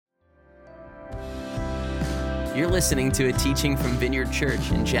You're listening to a teaching from Vineyard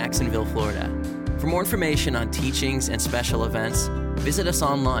Church in Jacksonville, Florida. For more information on teachings and special events, visit us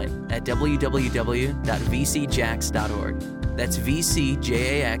online at www.vcjax.org. That's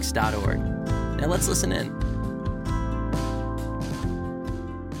vcjax.org. Now let's listen in.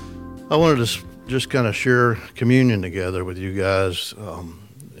 I wanted to just kind of share communion together with you guys.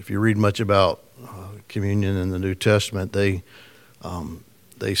 If you read much about communion in the New Testament, they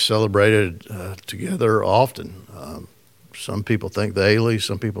celebrated together often. Some people think daily,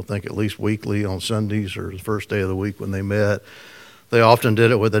 some people think at least weekly on Sundays or the first day of the week when they met. They often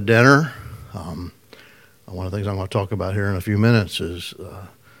did it with a dinner. One of the things I'm going to talk about here in a few minutes is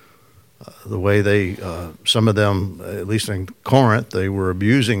the way some of them, at least in Corinth, they were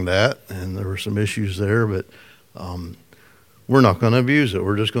abusing that, and there were some issues there, but we're not going to abuse it.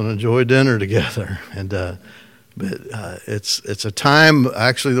 We're just going to enjoy dinner together. But it's a time,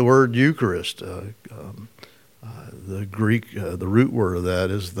 actually the word Eucharist, the Greek, the root word of that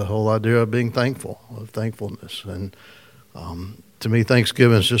is the whole idea of being thankful, of thankfulness. And to me,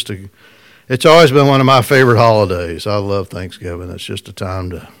 Thanksgiving is it's always been one of my favorite holidays. I love Thanksgiving. It's just a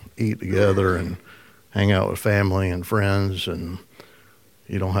time to eat together and hang out with family and friends, and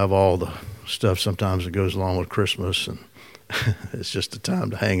you don't have all the stuff sometimes that goes along with Christmas, and it's just a time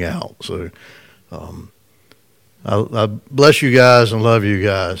to hang out. So I bless you guys and love you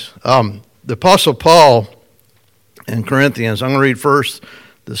guys. The Apostle Paul in Corinthians, I'm going to read first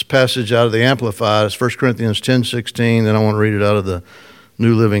this passage out of the Amplified. It's 1 Corinthians 10:16, then I want to read it out of the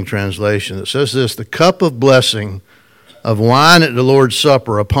New Living Translation. It says this: "The cup of blessing of wine at the Lord's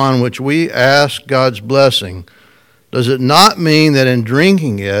Supper, upon which we ask God's blessing, does it not mean that in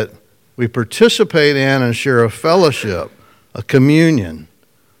drinking it we participate in and share a fellowship, a communion,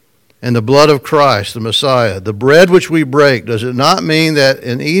 in the blood of Christ, the Messiah? The bread which we break, does it not mean that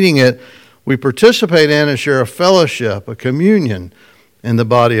in eating it we participate in and share a fellowship, a communion, in the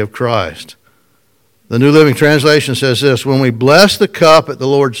body of Christ?" The New Living Translation says this: "When we bless the cup at the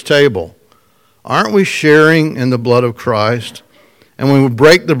Lord's table, aren't we sharing in the blood of Christ? And when we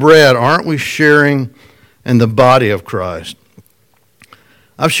break the bread, aren't we sharing in the body of Christ?"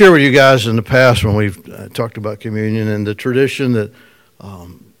 I've shared with you guys in the past when we've talked about communion and the tradition that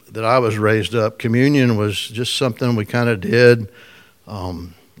I was raised up. Communion was just something we kind of did,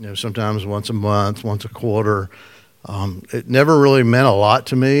 sometimes once a month, once a quarter. It never really meant a lot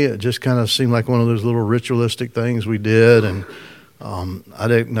to me. It just kind of seemed like one of those little ritualistic things we did, and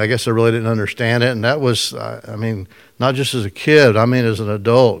I guess I really didn't understand it. And that was, not just as a kid, as an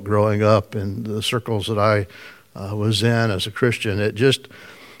adult growing up in the circles that I was in as a Christian.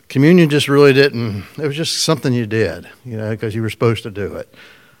 Communion just really didn't, it was just something you did, because you were supposed to do it.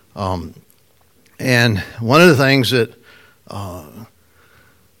 And one of the things that I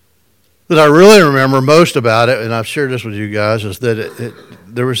really remember most about it, and I've shared this with you guys, is that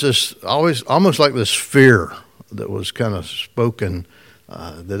there was this almost like this fear that was kind of spoken,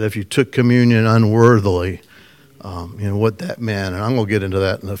 that if you took communion unworthily, what that meant. And I'm going to get into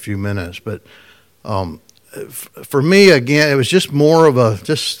that in a few minutes. But for me, again, it was just more of it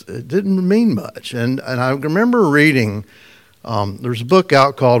didn't mean much. And I remember reading, there's a book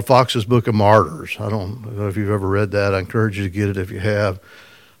out called Fox's Book of Martyrs. I don't know if you've ever read that. I encourage you to get it if you have.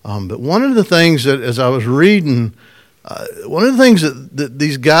 But one of the things that, as I was reading, one of the things that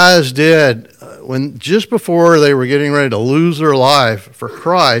these guys did when just before they were getting ready to lose their life for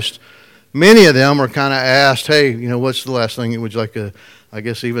Christ, many of them were kind of asked, "Hey, what's the last thing? Would you like I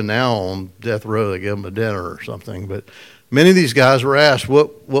guess even now on death row they give them a dinner or something." But many of these guys were asked,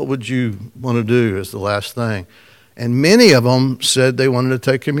 "What would you want to do as the last thing?" And many of them said they wanted to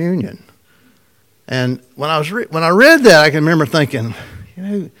take communion. And when I read that, I can remember thinking,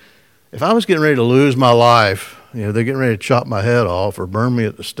 if I was getting ready to lose my life, they're getting ready to chop my head off or burn me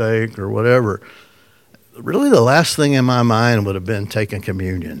at the stake or whatever, really the last thing in my mind would have been taking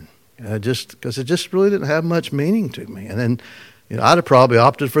communion, just because it just really didn't have much meaning to me. And then, I'd have probably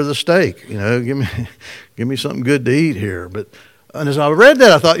opted for the steak. Give me something good to eat here. And as I read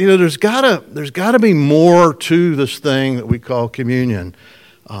that, I thought, there's gotta be more to this thing that we call communion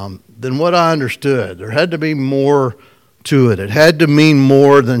than what I understood. There had to be more to it. It had to mean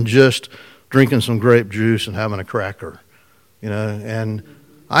more than just drinking some grape juice and having a cracker, And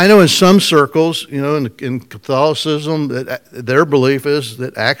I know in some circles, in Catholicism, that their belief is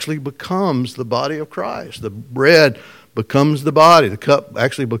that actually becomes the body of Christ. The bread becomes the body. The cup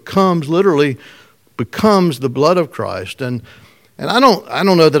actually literally becomes the blood of Christ. And I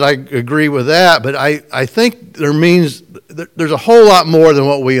don't know that I agree with that, but I think there's a whole lot more than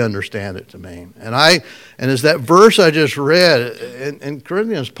what we understand it to mean. And as that verse I just read in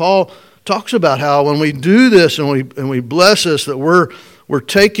Corinthians, Paul talks about how when we do this and we bless this, that we're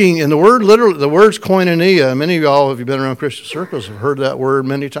taking, and the word literally, the word's koinonia. Many of y'all, if you've been around Christian circles, have heard that word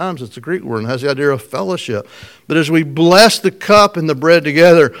many times. It's a Greek word and has the idea of fellowship. But as we bless the cup and the bread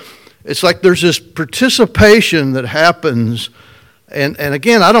together, it's like there's this participation that happens. And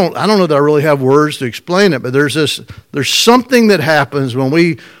again, I don't know that I really have words to explain it, but there's something that happens when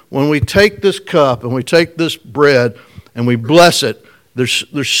we take this cup and we take this bread and we bless it.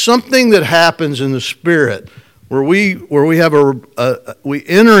 There's something that happens in the Spirit where we have we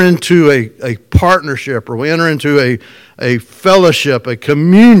enter into a partnership, or we enter into a fellowship, a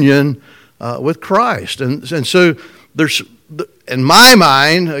communion with Christ, and so there's, in my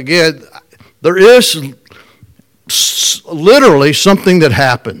mind, again, there is literally something that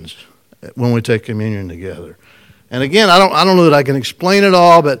happens when we take communion together. And again, I don't know that I can explain it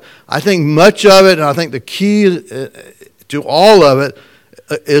all, but I think much of it, and I think the key to all of it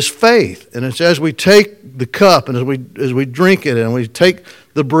is faith. And it's as we take the cup and as we drink it and we take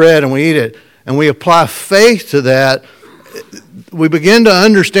the bread and we eat it and we apply faith to that, we begin to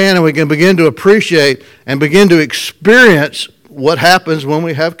understand and we can begin to appreciate and begin to experience what happens when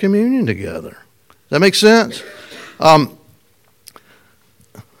we have communion together. Does that make sense?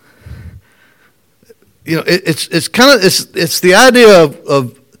 It's the idea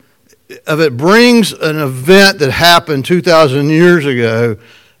of it brings an event that happened 2,000 years ago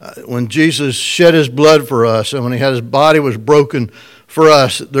when Jesus shed his blood for us and when his body was broken for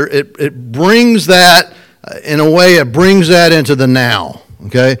us. It brings that, in a way, it brings that into the now.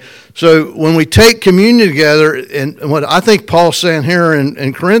 Okay? So when we take communion together, and what I think Paul's saying here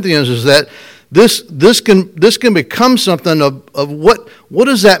in Corinthians is that this can become something of what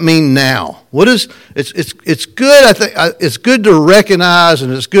does that mean now? It's good. I think it's good to recognize,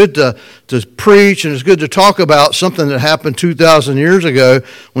 and it's good to preach, and it's good to talk about something that happened 2,000 years ago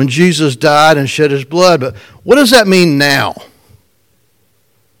when Jesus died and shed his blood. But what does that mean now?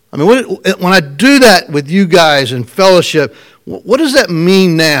 I mean, when I do that with you guys in fellowship, what does that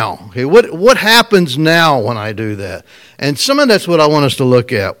mean now? Okay, what happens now when I do that? And some of that's what I want us to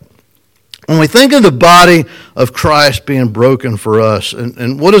look at. When we think of the body of Christ being broken for us,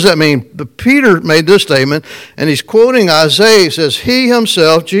 and what does that mean? Peter made this statement, and he's quoting Isaiah. He says, he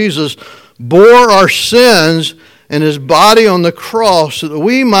himself, Jesus, bore our sins in his body on the cross so that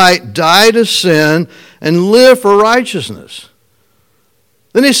we might die to sin and live for righteousness.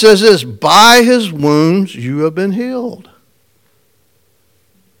 Then he says this, by his wounds you have been healed.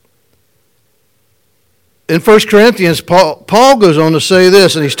 In 1 Corinthians, Paul goes on to say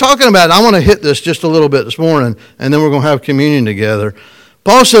this, and he's talking about, and I want to hit this just a little bit this morning, and then we're going to have communion together.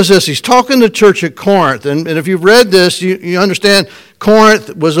 Paul says this, he's talking to the church at Corinth, and if you've read this, you understand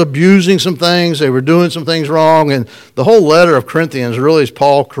Corinth was abusing some things, they were doing some things wrong, and the whole letter of Corinthians really is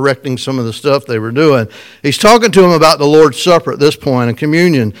Paul correcting some of the stuff they were doing. He's talking to them about the Lord's Supper at this point, and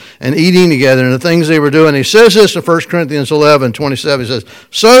communion, and eating together, and the things they were doing. He says this in 1 Corinthians 11:27, he says,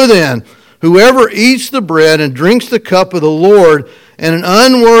 so then, whoever eats the bread and drinks the cup of the Lord in an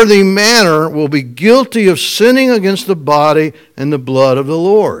unworthy manner will be guilty of sinning against the body and the blood of the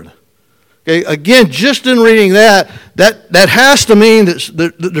Lord. Okay, again, just in reading that has to mean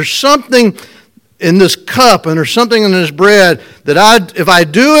that there's something in this cup and there's something in this bread that if I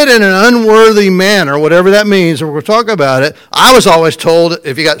do it in an unworthy manner, whatever that means, and we're going to talk about it, I was always told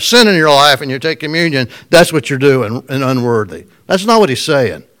if you got sin in your life and you take communion, that's what you're doing, and unworthy. That's not what he's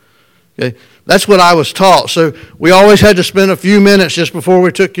saying. Okay, that's what I was taught. So we always had to spend a few minutes just before we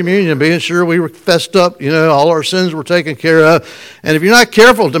took communion, being sure we were fessed up, all our sins were taken care of. And if you're not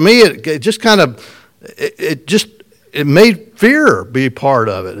careful, to me, it just kind of, it made fear be part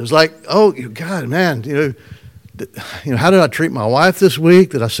of it. It's like, oh, God, man, how did I treat my wife this week?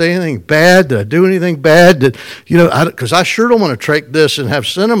 Did I say anything bad? Did I do anything bad? Because I sure don't want to take this and have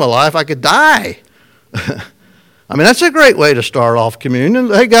sin in my life. I could die. I mean, that's a great way to start off communion.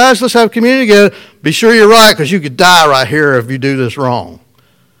 Hey, guys, let's have communion together. Be sure you're right, because you could die right here if you do this wrong.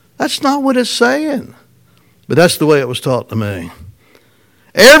 That's not what it's saying. But that's the way it was taught to me.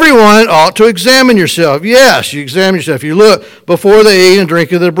 Everyone ought to examine yourself. Yes, you examine yourself. You look before they eat and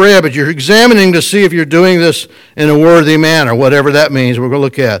drink of the bread, but you're examining to see if you're doing this in a worthy manner, whatever that means we're going to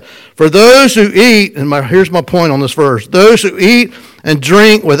look at. For those who eat, and here's my point on this verse, those who eat and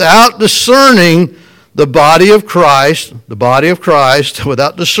drink without discerning the body of Christ,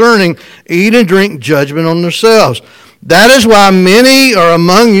 without discerning, eat and drink judgment on themselves. That is why many are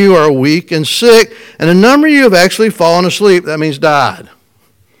among you are weak and sick, and a number of you have actually fallen asleep. That means died.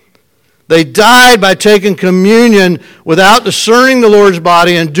 They died by taking communion without discerning the Lord's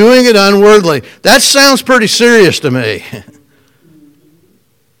body and doing it unworthily. That sounds pretty serious to me.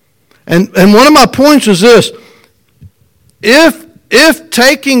 And one of my points is this. If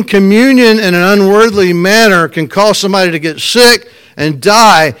taking communion in an unworthy manner can cause somebody to get sick and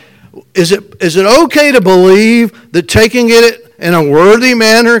die, is it okay to believe that taking it in a worthy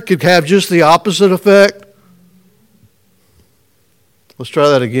manner could have just the opposite effect? Let's try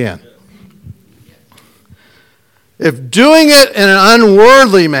that again. If doing it in an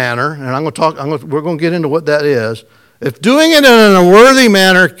unworthy manner, and we're going to get into what that is. If doing it in an unworthy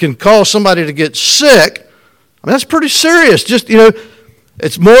manner can cause somebody to get sick, I mean, that's pretty serious. Just,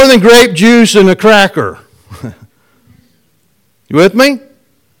 it's more than grape juice and a cracker. You with me?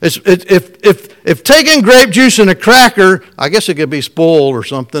 If taking grape juice and a cracker, I guess it could be spoiled or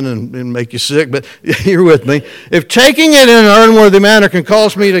something and make you sick, but you're with me. If taking it in an unworthy manner can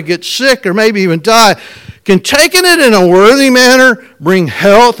cause me to get sick or maybe even die, can taking it in a worthy manner bring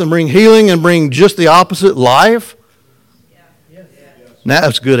health and bring healing and bring just the opposite, life? Yeah. Now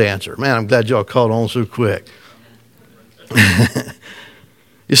that's a good answer. Man, I'm glad y'all caught on so quick.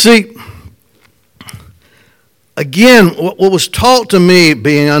 You see, again, what was taught to me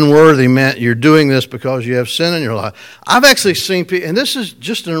being unworthy meant you're doing this because you have sin in your life. I've actually seen people, and this is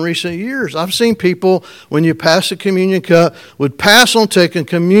just in recent years, I've seen people, when you pass the communion cup, would pass on taking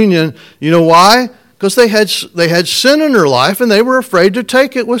communion. You know why? Because they had sin in their life, and they were afraid to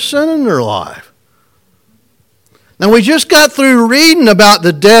take it with sin in their life. Now, we just got through reading about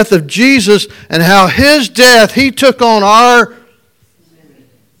the death of Jesus and how his death, he took on our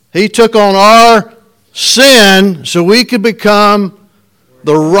sin so we could become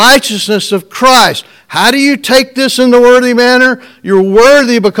the righteousness of Christ. How do you take this in the worthy manner? You're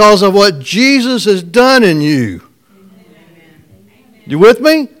worthy because of what Jesus has done in you. You with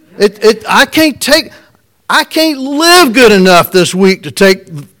me? I can't live good enough this week to take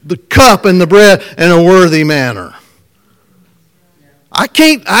the cup and the bread in a worthy manner. I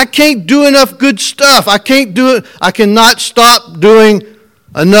can't do enough good stuff. I cannot stop doing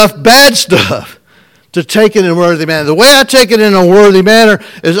enough bad stuff to take it in a worthy manner. The way I take it in a worthy manner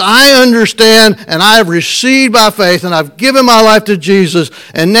is I understand and I've received by faith and I've given my life to Jesus,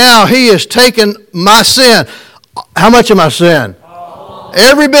 and now he has taken my sin. How much of my sin?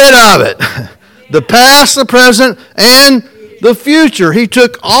 Every bit of it. The past, the present, and the future. He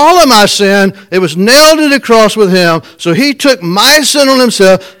took all of my sin. It was nailed to the cross with him. So he took my sin on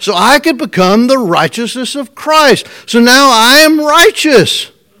himself so I could become the righteousness of Christ. So now I am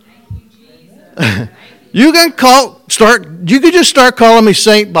righteous. You could just start calling me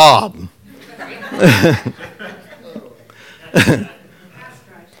Saint Bob.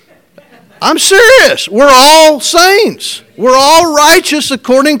 I'm serious. We're all saints. We're all righteous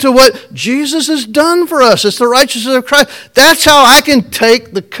according to what Jesus has done for us. It's the righteousness of Christ. That's how I can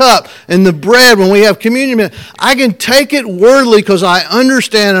take the cup and the bread when we have communion. I can take it worthily because I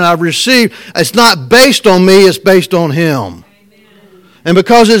understand and I've received. It's not based on me, it's based on him. And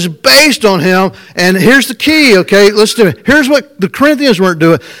because it's based on him, and here's the key, okay, listen to me. Here's what the Corinthians weren't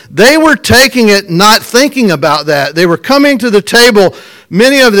doing. They were taking it not thinking about that. They were coming to the table,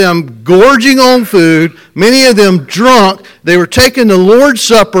 many of them gorging on food, many of them drunk. They were taking the Lord's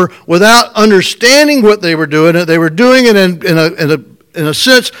Supper without understanding what they were doing. They were doing it in a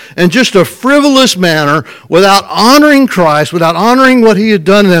sense, in just a frivolous manner, without honoring Christ, without honoring what he had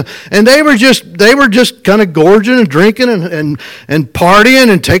done to them. And they were just kind of gorging and drinking and partying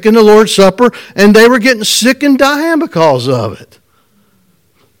and taking the Lord's Supper, and they were getting sick and dying because of it.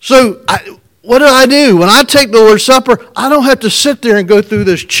 So what do? When I take the Lord's Supper, I don't have to sit there and go through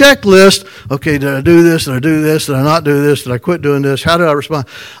this checklist. Okay, did I do this? Did I do this? Did I not do this? Did I quit doing this? How did I respond?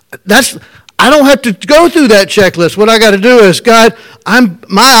 I don't have to go through that checklist. What I got to do is, God,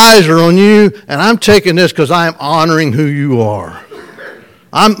 my eyes are on you, and I'm taking this because I am honoring who you are.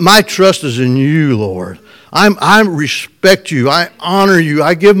 My trust is in you, Lord. I respect you. I honor you.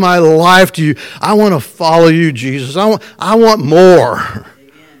 I give my life to you. I want to follow you, Jesus. I want more.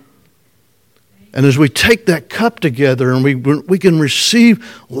 And as we take that cup together and we can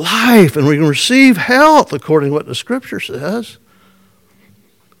receive life and we can receive health according to what the Scripture says.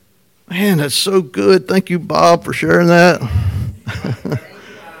 Man, that's so good. Thank you, Bob, for sharing that.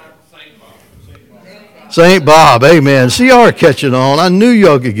 Saint Bob, amen. See, y'all are catching on. I knew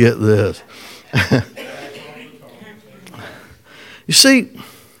y'all could get this. You see,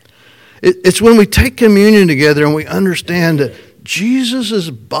 it's when we take communion together and we understand that Jesus'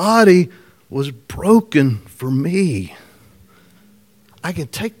 body was broken for me. I can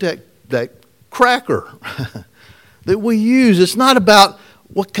take that cracker that we use. It's not about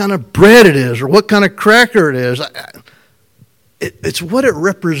what kind of bread it is or what kind of cracker it is. it's what it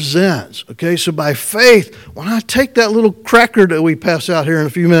represents. Okay, so by faith, when I take that little cracker that we pass out here in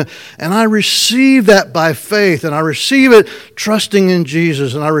a few minutes, and I receive that by faith, and I receive it trusting in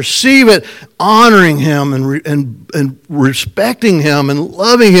Jesus, and I receive it honoring Him and respecting Him and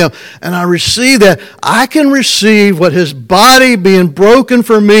loving Him, and I receive that, I can receive what His body being broken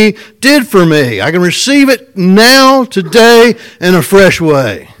for me did for me. I can receive it now, today, in a fresh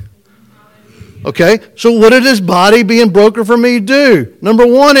way. Okay, so what did His body being broken for me do? Number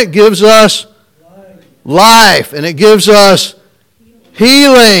one, it gives us life, and it gives us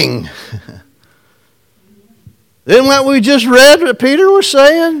healing. Isn't what we just read what Peter was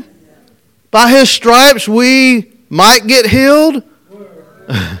saying? By His stripes we might get healed.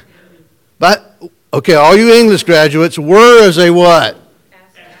 Okay, all you English graduates, were as a what?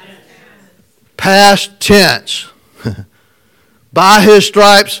 Past tense. By His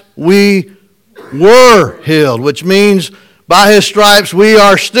stripes we were healed, which means by His stripes we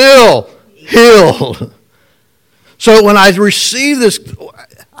are still healed. So when I receive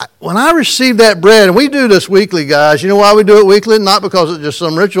that bread, and we do this weekly, guys, you know why we do it weekly? Not because it's just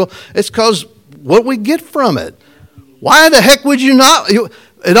some ritual. It's because what we get from it. Why the heck would you not?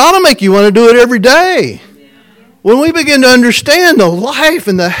 It ought to make you want to do it every day. When we begin to understand the life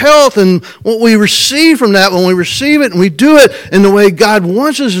and the health and what we receive from that, when we receive it and we do it in the way God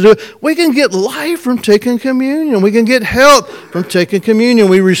wants us to do it, we can get life from taking communion. We can get health from taking communion.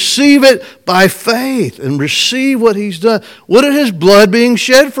 We receive it by faith and receive what He's done. What did His blood being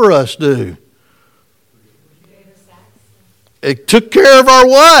shed for us do? It took care of our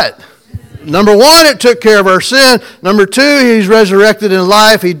what? Number one, it took care of our sin. Number two, He's resurrected in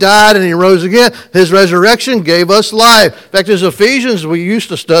life. He died and He rose again. His resurrection gave us life. In fact, there's Ephesians we used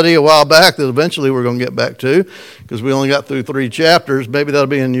to study a while back that eventually we're going to get back to because we only got through 3 chapters. Maybe that'll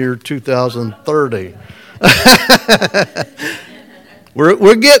be in year 2030.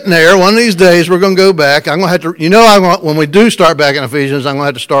 We're getting there. One of these days we're going to go back. I'm going to have to, when we do start back in Ephesians, I'm going to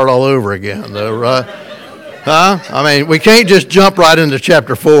have to start all over again, though, right? Huh? I mean, we can't just jump right into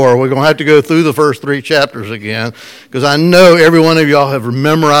chapter 4. We're going to have to go through the first 3 chapters again because I know every one of y'all have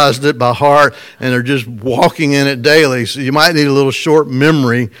memorized it by heart and are just walking in it daily. So you might need a little short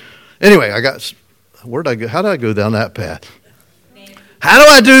memory. Anyway, where did I go? How did I go down that path? How do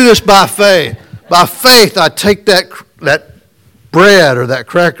I do this by faith? By faith, I take that bread or that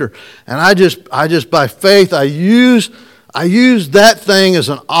cracker, and I just by faith I use that thing as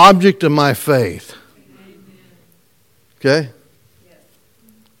an object of my faith. Okay?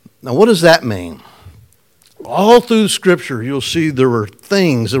 Now, what does that mean? All through Scripture, you'll see there were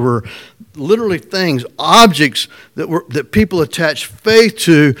literally things, objects that people attached faith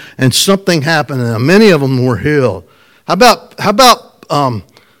to, and something happened, and many of them were healed. How about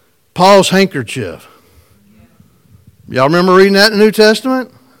Paul's handkerchief? Y'all remember reading that in the New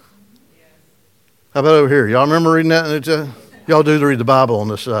Testament? How about over here? Y'all remember reading that in the New Testament? Y'all do read the Bible on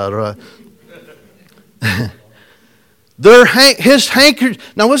this side, right? His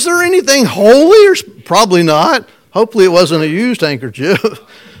handkerchief. Now, was there anything holy? Or probably not. Hopefully, it wasn't a used handkerchief.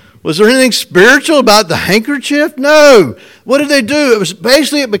 Was there anything spiritual about the handkerchief? No. What did they do?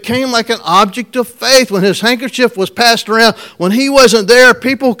 It became like an object of faith. When his handkerchief was passed around, when he wasn't there,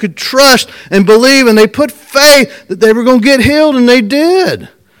 people could trust and believe, and they put faith that they were going to get healed, and they did.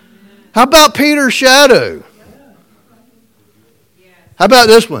 How about Peter's shadow? How about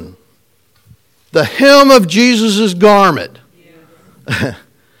this one? The hem of Jesus' garment. Yeah.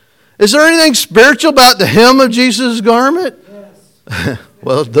 Is there anything spiritual about the hem of Jesus' garment? Yes.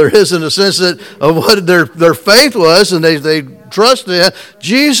 Well, there is in the sense of what their faith was, and they trusted in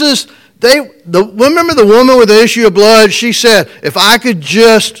Jesus. Remember the woman with the issue of blood? She said, if I could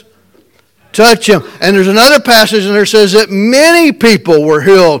just touch Him. And there's another passage in there that says that many people were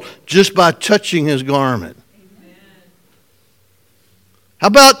healed just by touching His garment.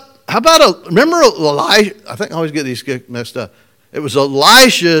 Amen. How about remember Elijah? I think I always get these messed up. It was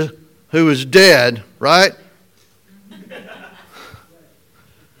Elisha who was dead, right?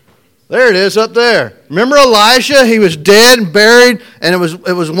 There it is up there. Remember Elisha? He was dead and buried, and it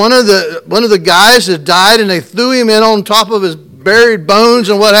was one of the guys that died, and they threw him in on top of his buried bones,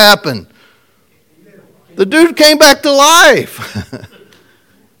 and what happened? The dude came back to life.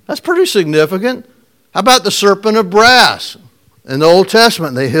 That's pretty significant. How about the serpent of brass? In the Old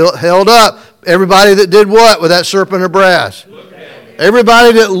Testament, they held up everybody that did what with that serpent of brass?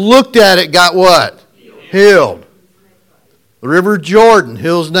 Everybody that looked at it got what? Healed. The river Jordan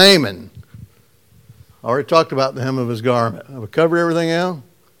heals Naaman. I already talked about the hem of his garment. Have we covered everything else?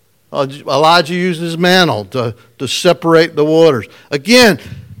 Elijah used his mantle to separate the waters. Again,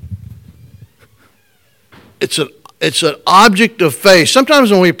 it's It's an object of faith.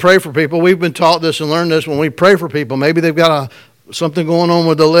 Sometimes when we pray for people, we've been taught this and learned this, when we pray for people, maybe they've got something going on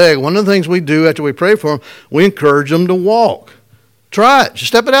with the leg. One of the things we do after we pray for them, we encourage them to walk. Try it. Just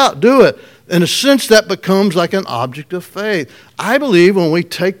step it out. Do it. In a sense, that becomes like an object of faith. I believe when we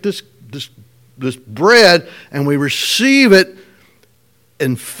take this bread and we receive it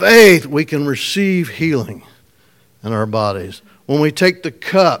in faith, we can receive healing in our bodies. When we take the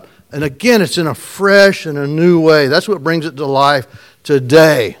cup, and again, it's in a fresh and a new way. That's what brings it to life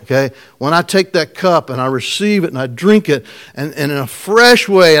today, okay? When I take that cup and I receive it and I drink it and in a fresh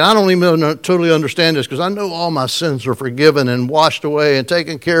way, and I don't even totally understand this because I know all my sins are forgiven and washed away and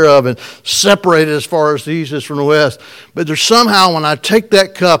taken care of and separated as far as the east is from the west. But there's somehow when I take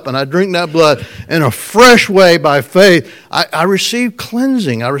that cup and I drink that blood in a fresh way by faith, I receive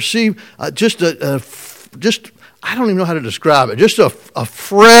cleansing. I receive I don't even know how to describe it, just a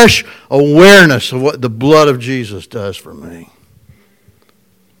fresh awareness of what the blood of Jesus does for me.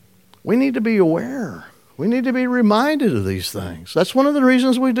 We need to be aware. We need to be reminded of these things. That's one of the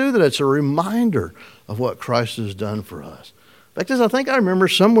reasons we do that. It's a reminder of what Christ has done for us. In fact, I think I remember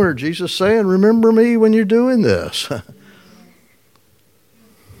somewhere Jesus saying, remember me when you're doing this.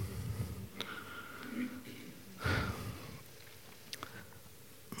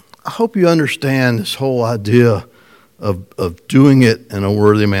 I hope you understand this whole idea of doing it in a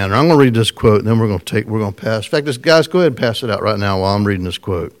worthy manner. I'm going to read this quote, and then we're going to pass. In fact, guys, go ahead and pass it out right now while I'm reading this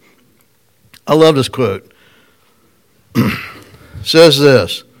quote. I love this quote. It says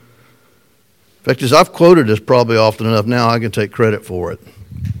this. In fact, as I've quoted this probably often enough now, I can take credit for it.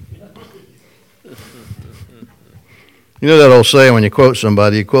 You know that old saying, when you quote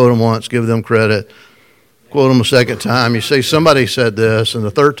somebody, you quote them once, give them credit, quote them a second time, you say somebody said this, and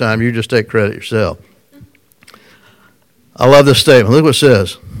the third time you just take credit yourself. I love this statement. Look what it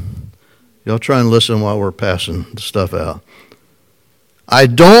says. Y'all try and listen while we're passing the stuff out. I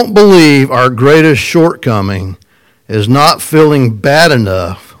don't believe our greatest shortcoming is not feeling bad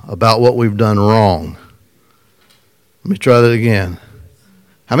enough about what we've done wrong. Let me try that again.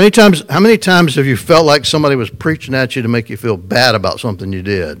 How many times have you felt like somebody was preaching at you to make you feel bad about something you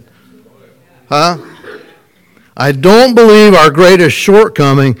did? Huh? I don't believe our greatest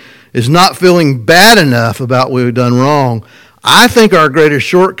shortcoming is not feeling bad enough about what we've done wrong. I think our greatest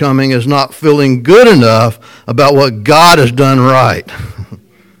shortcoming is not feeling good enough about what God has done right.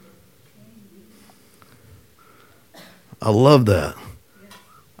 I love that.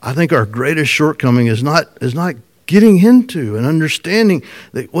 I think our greatest shortcoming is not getting into and understanding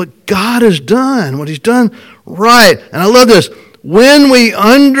that what God has done, what He's done right. And I love this. When we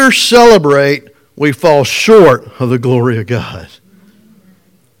under-celebrate, we fall short of the glory of God.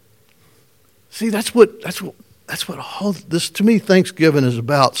 See, that's what all this, to me, Thanksgiving is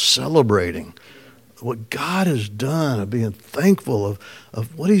about, celebrating what God has done, of being thankful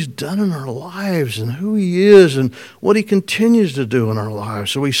of what He's done in our lives and who He is and what He continues to do in our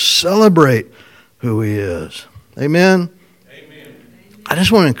lives. So we celebrate who He is. Amen? Amen. I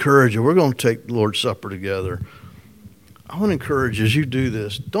just want to encourage you. We're going to take the Lord's Supper together. I want to encourage you as you do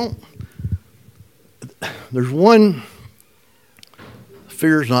this, there's one,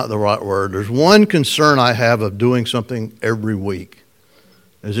 fear is not the right word. There's one concern I have of doing something every week,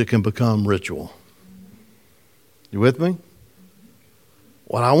 is it can become ritual. You with me?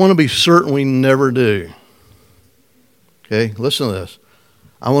 What I want to be certain we never do, okay, listen to this.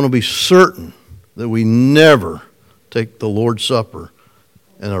 I want to be certain that we never take the Lord's Supper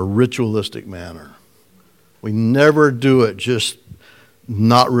in a ritualistic manner. We never do it just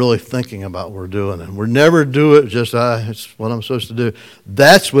not really thinking about what we're doing. And we never do it just, it's what I'm supposed to do.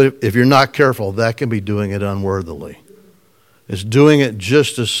 That's what, if you're not careful, that can be doing it unworthily. It's doing it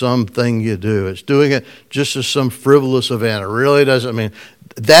just as something you do. It's doing it just as some frivolous event. It really doesn't mean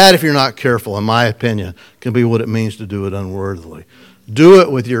that, if you're not careful, in my opinion, can be what it means to do it unworthily. Do it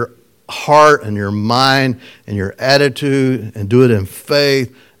with your heart and your mind and your attitude, and do it in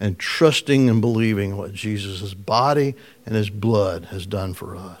faith and trusting and believing what Jesus' body and His blood has done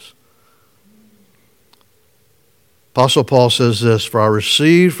for us. Apostle Paul says this, "For I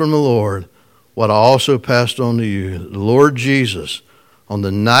received from the Lord what I also passed on to you. The Lord Jesus, on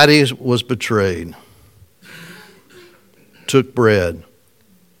the night He was betrayed, took bread,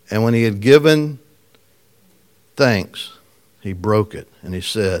 and when He had given thanks, He broke it, and He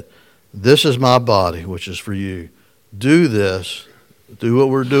said, 'This is my body, which is for you. Do this,'" do what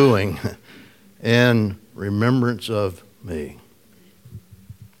we're doing, "in remembrance of me."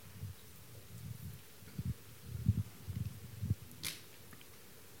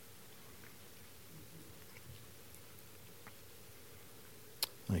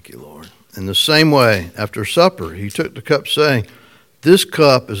 Thank Thank you, Lord. In the same way, after supper, he took the cup, saying, "This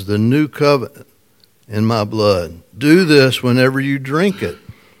cup is the new covenant in my blood. Do this whenever you drink it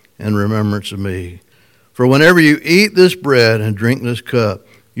in remembrance of me. For whenever you eat this bread and drink this cup,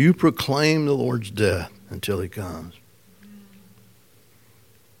 you proclaim the Lord's death until he comes."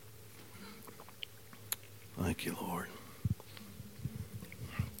 Thank you, Lord.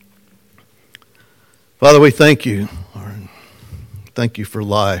 Father, we thank you, Lord. Thank you for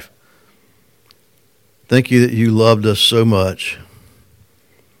life. Thank you that you loved us so much.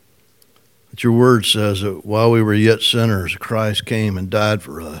 That your word says that while we were yet sinners, Christ came and died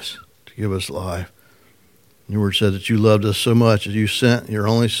for us to give us life. Your word said that you loved us so much that you sent your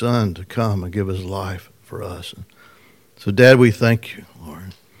only Son to come and give his life for us. So, Dad, we thank you,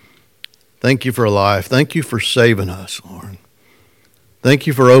 Lord. Thank you for life. Thank you for saving us, Lord. Thank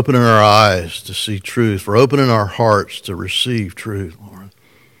you for opening our eyes to see truth, for opening our hearts to receive truth, Lord.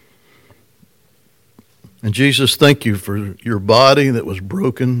 And Jesus, thank you for your body that was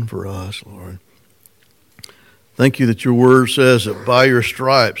broken for us, Lord. Thank you that your word says that by your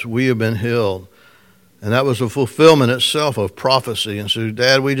stripes we have been healed. And that was a fulfillment itself of prophecy. And so,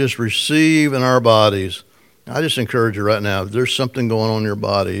 Dad, we just receive in our bodies. I just encourage you right now, if there's something going on in your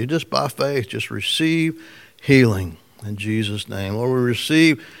body, you just by faith, just receive healing in Jesus' name. Lord, we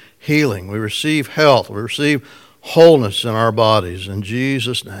receive healing. We receive health. We receive wholeness in our bodies in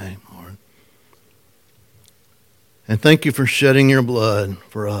Jesus' name, Lord. And thank you for shedding your blood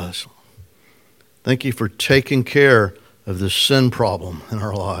for us. Thank you for taking care of this sin problem in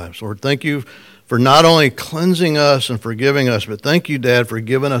our lives. Lord, thank you for not only cleansing us and forgiving us, but thank you, Dad, for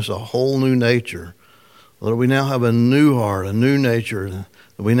giving us a whole new nature. Lord, we now have a new heart, a new nature, that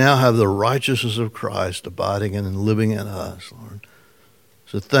we now have the righteousness of Christ abiding in and living in us, Lord.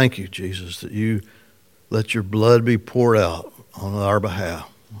 So thank you, Jesus, that you let your blood be poured out on our behalf.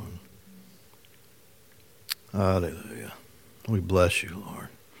 Lord. Hallelujah. We bless you, Lord.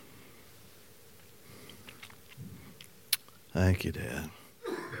 Thank you, Dad.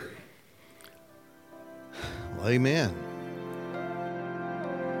 Well, amen.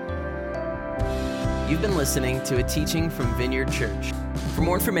 You've been listening to a teaching from Vineyard Church. For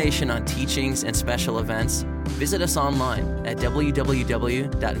more information on teachings and special events, visit us online at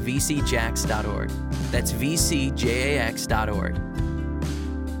www.vcjax.org. That's vcjax.org.